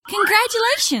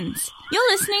Congratulations!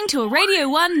 You're listening to a Radio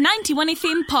 1 91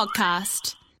 FM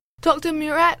podcast. Dr.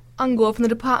 Murat Ungur from the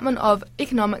Department of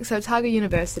Economics at Otago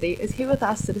University is here with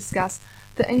us to discuss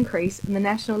the increase in the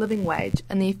national living wage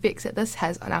and the effects that this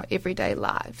has on our everyday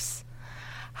lives.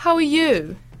 How are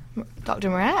you, Dr.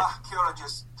 Murat? Kia ora,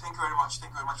 Jess. Thank you very much.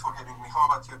 Thank you very much for having me. How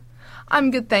about you?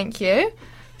 I'm good, thank you.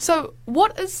 So,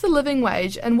 what is the living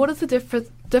wage and what is the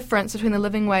difference between the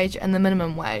living wage and the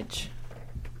minimum wage?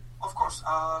 Of course.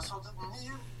 So the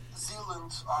New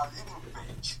Zealand living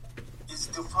wage is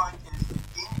defined as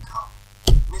the income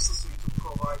necessary to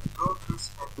provide workers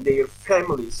and their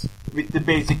families with the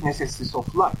basic necessities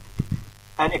of life.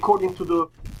 And according to the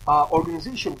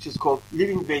organization which is called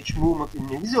Living Wage Movement in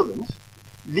New Zealand,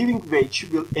 living wage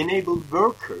will enable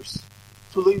workers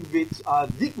to live with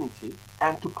dignity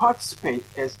and to participate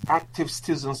as active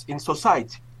citizens in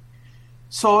society.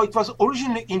 So it was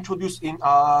originally introduced in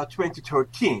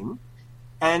 2013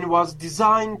 and was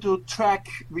designed to track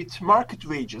with market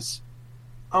wages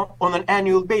on an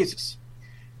annual basis.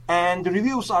 And the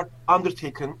reviews are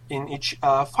undertaken in each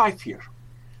 5 year.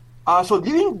 So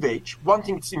living wage, one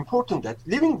thing it's important that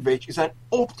living wage is an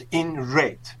opt-in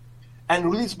rate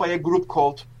and released by a group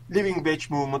called Living Wage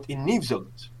Movement in New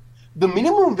Zealand. The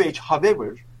minimum wage,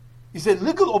 however, is a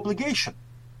legal obligation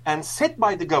and set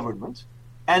by the government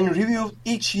and reviewed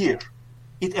each year.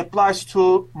 It applies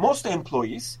to most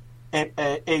employees at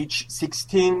age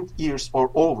 16 years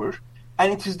or over,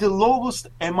 and it is the lowest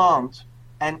amount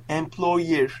an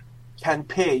employer can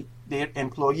pay their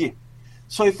employee.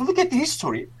 So if you look at the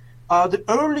history, the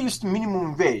earliest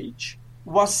minimum wage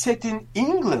was set in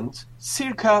England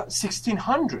circa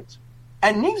 1600,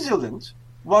 and New Zealand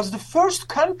was the first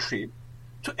country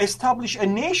to establish a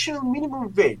national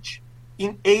minimum wage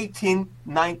in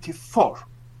 1894.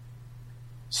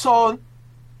 So,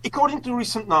 according to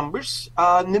recent numbers,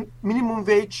 the minimum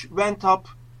wage went up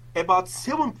about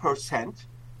 7%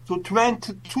 to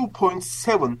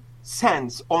 22.7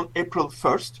 cents on April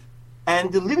 1st,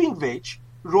 and the living wage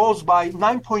rose by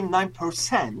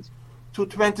 9.9% to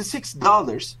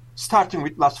 $26 starting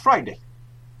with last Friday.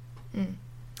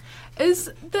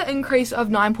 Is the increase of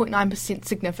 9.9%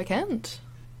 significant?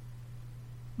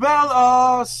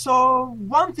 Well, so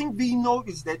one thing we know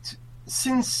is that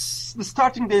since the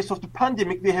starting days of the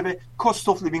pandemic, we have a cost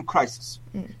of living crisis.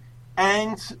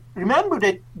 And remember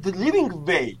that the living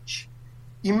wage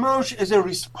emerged as a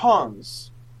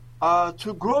response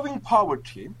to growing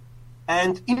poverty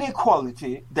and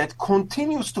inequality that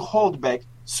continues to hold back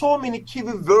so many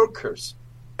Kiwi workers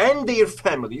and their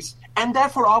families, and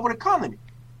therefore our economy.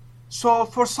 So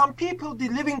for some people, the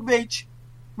living wage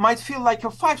might feel like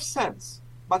 5 cents,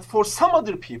 but for some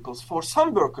other people, for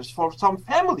some workers, for some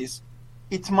families,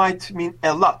 it might mean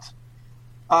a lot.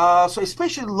 So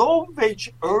especially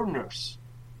low-wage earners,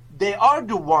 they are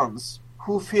the ones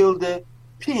who feel the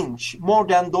pinch more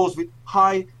than those with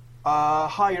higher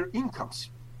incomes.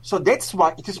 So that's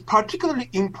why it is particularly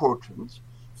important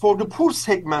for the poor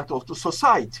segment of the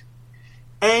society.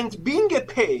 And being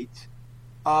paid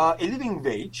a living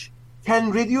wage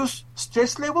can reduce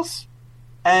stress levels,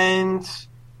 and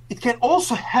it can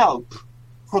also help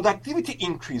productivity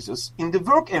increases in the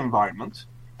work environment.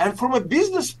 And from a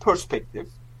business perspective,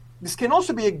 this can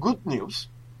also be a good news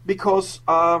because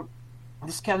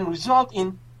this can result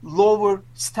in lower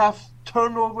staff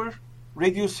turnover,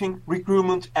 reducing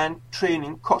recruitment and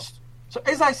training costs. So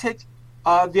as I said,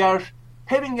 we are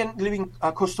having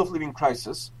a cost of living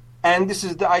crisis. And this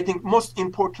is the, I think, most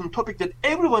important topic that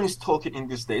everyone is talking in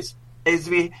these days as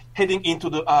we're heading into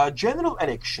the general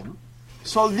election.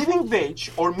 So living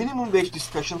wage or minimum wage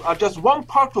discussions are just one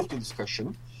part of the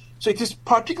discussion. So it is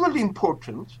particularly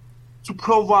important to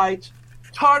provide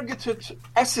targeted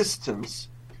assistance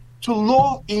to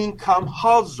low-income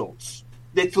households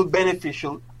that will be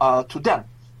beneficial to them.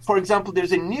 For example,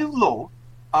 there's a new law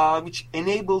which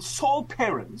enables sole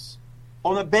parents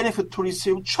on a benefit to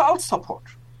receive child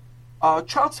support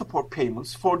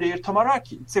payments for their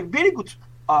tamaraki. It's a very good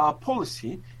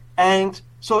policy. And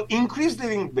so increased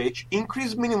living wage,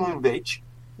 increased minimum wage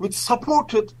with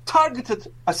supported,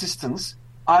 targeted assistance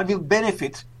will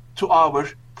benefit to our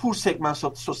poor segments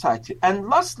of society. And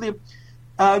lastly,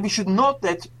 we should note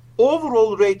that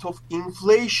overall rate of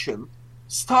inflation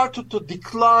started to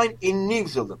decline in New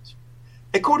Zealand.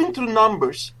 According to the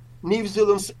numbers, New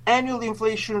Zealand's annual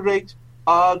inflation rate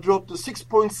dropped to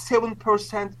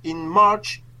 6.7% in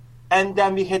March, and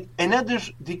then we had another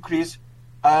decrease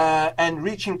and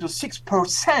reaching to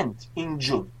 6% in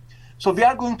June. So we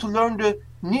are going to learn the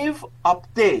new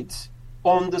updates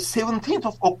on the 17th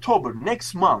of October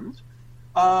next month.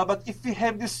 But if we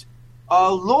have this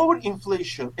lower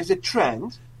inflation as a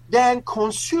trend, then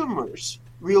consumers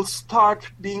will start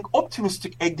being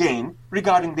optimistic again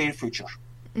regarding their future.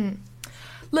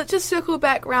 Let's just circle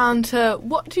back round to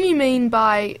what do you mean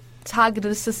by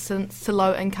targeted assistance to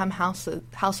low-income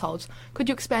households? Could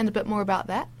you expand a bit more about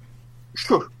that?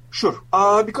 Sure.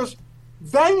 Because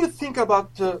when you think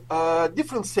about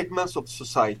different segments of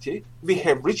society, we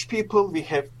have rich people, we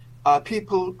have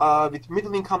people with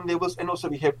middle income levels, and also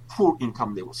we have poor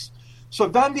income levels. So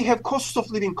when we have cost of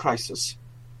living crisis,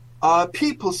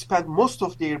 people spend most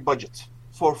of their budget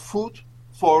for food,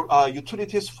 for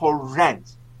utilities, for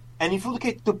rent. And if you look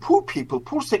at the poor people,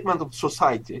 poor segment of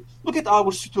society, look at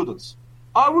our students.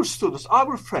 Our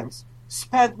friends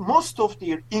spend most of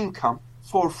their income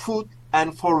for food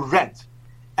and for rent.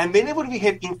 And whenever we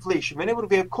have inflation, whenever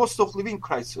we have cost of living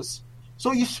crisis,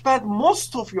 so you spend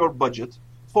most of your budget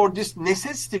for these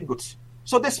necessity goods.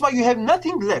 So that's why you have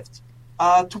nothing left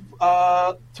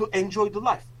to enjoy the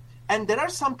life. And there are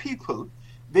some people,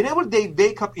 whenever they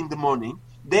wake up in the morning,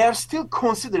 they are still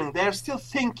considering, they are still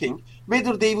thinking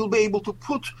whether they will be able to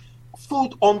put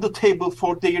food on the table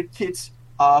for their kids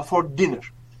for dinner.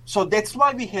 So that's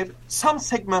why we have some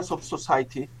segments of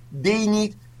society, they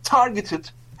need targeted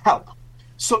help.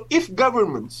 So if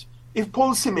governments, if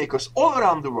policymakers all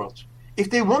around the world, if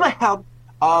they want to help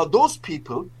those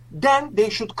people, then they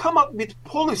should come up with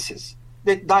policies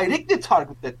that directly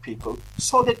target that people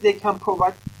so that they can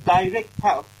provide direct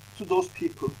help to those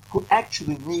people who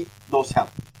actually need those help.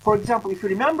 For example, if you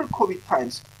remember COVID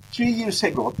times, 3 years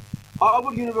ago,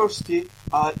 our university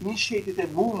initiated a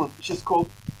movement which is called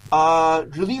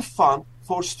Relief Fund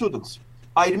for Students.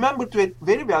 I remember it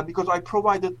very well because I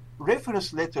provided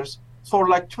reference letters for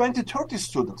like 20, 30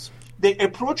 students. They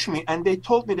approached me and they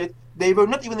told me that they were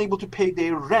not even able to pay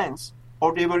their rents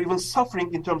or they were even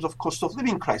suffering in terms of cost of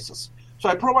living crisis. So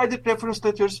I provided reference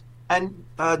letters and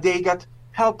they got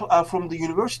help from the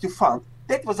university fund.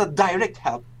 That was a direct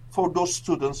help for those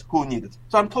students who need it.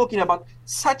 So I'm talking about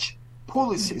such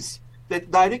policies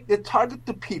that directly target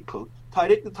the people,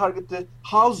 directly target the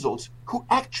households who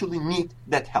actually need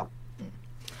that help.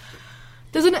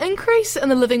 Does an increase in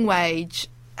the living wage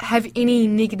have any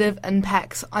negative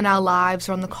impacts on our lives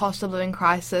or on the cost of living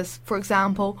crisis? For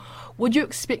example, would you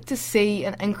expect to see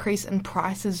an increase in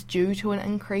prices due to an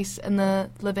increase in the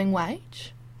living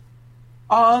wage?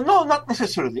 No, not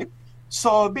necessarily.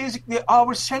 So basically,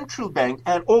 our central bank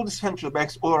and all the central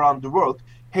banks all around the world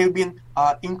have been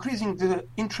increasing the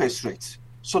interest rates.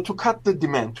 So to cut the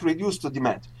demand, to reduce the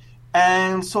demand.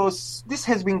 And so this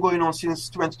has been going on since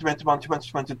 2021,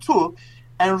 2022.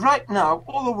 And right now,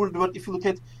 all over the world, if you look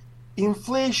at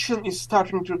inflation is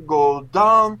starting to go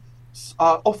down.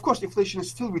 Of course, inflation is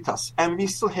still with us. And we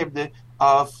still have the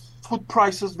food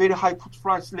prices, very high food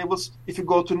price levels. If you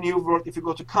go to New World, if you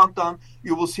go to Countdown,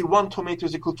 you will see one tomato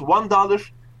is equal to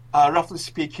 $1, roughly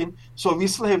speaking. So we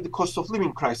still have the cost of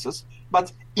living crisis.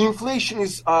 But inflation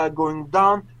is going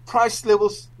down. Price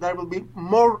levels, there will be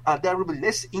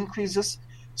less increases.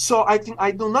 So I think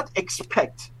I do not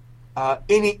expect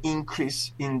any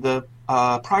increase in the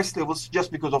price levels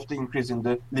just because of the increase in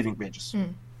the living wages.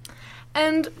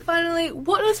 And finally,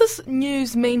 what does this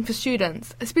news mean for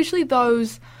students, especially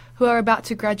those who are about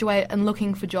to graduate and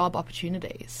looking for job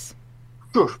opportunities?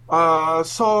 Sure.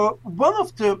 So one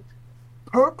of the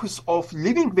purpose of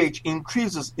living wage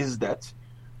increases is that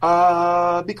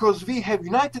because we have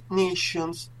United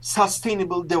Nations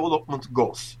Sustainable Development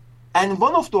Goals. And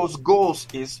one of those goals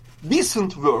is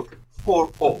decent work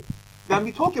for all. When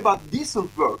we talk about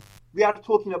decent work, we are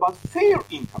talking about fair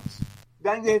incomes.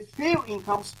 When you have fair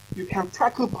incomes, you can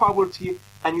tackle poverty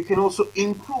and you can also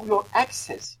improve your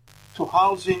access to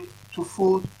housing, to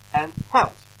food, and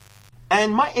health.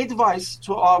 And my advice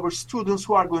to our students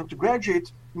who are going to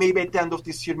graduate, maybe at the end of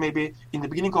this year, maybe in the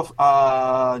beginning of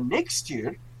next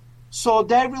year, so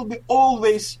there will be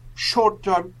always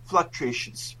short-term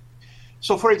fluctuations.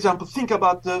 So, for example, think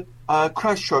about the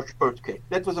Christchurch earthquake.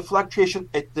 That was a fluctuation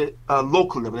at the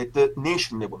local level, at the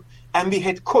nation level. And we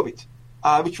had COVID,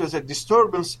 which was a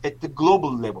disturbance at the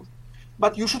global level.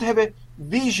 But you should have a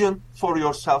vision for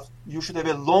yourself. You should have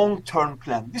a long-term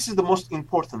plan. This is the most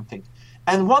important thing.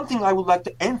 And one thing I would like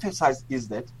to emphasize is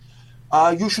that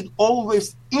you should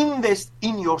always invest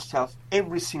in yourself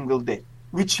every single day,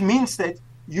 which means that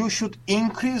you should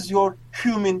increase your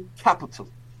human capital.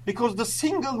 Because the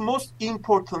single most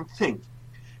important thing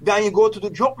when you go to the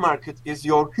job market is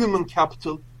your human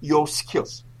capital, your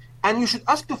skills. And you should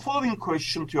ask the following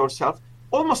question to yourself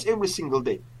almost every single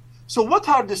day. So what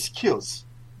are the skills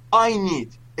I need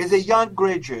as a young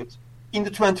graduate in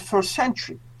the 21st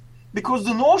century? Because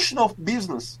the notion of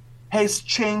business has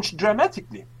changed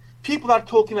dramatically. People are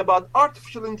talking about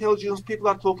artificial intelligence. People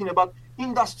are talking about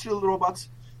industrial robots.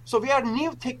 So we are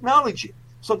new technology.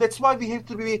 So that's why we have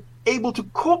to be able to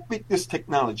cope with this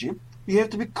technology. We have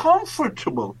to be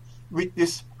comfortable with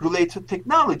this related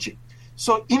technology.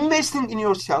 So investing in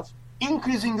yourself,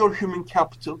 increasing your human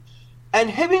capital, and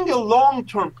having a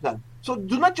long-term plan. So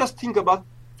do not just think about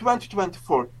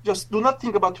 2024. Just do not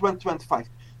think about 2025.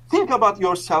 Think about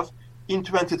yourself in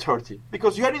 2030,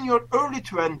 because you are in your early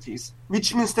 20s,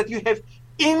 which means that you have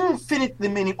infinitely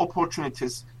many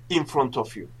opportunities in front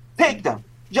of you. Take them.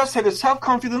 Just have a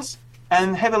self-confidence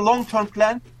and have a long-term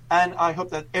plan, and I hope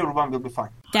that everyone will be fine.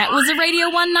 That was a Radio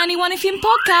 191 FM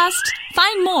podcast.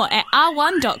 Find more at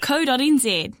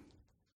r1.co.nz.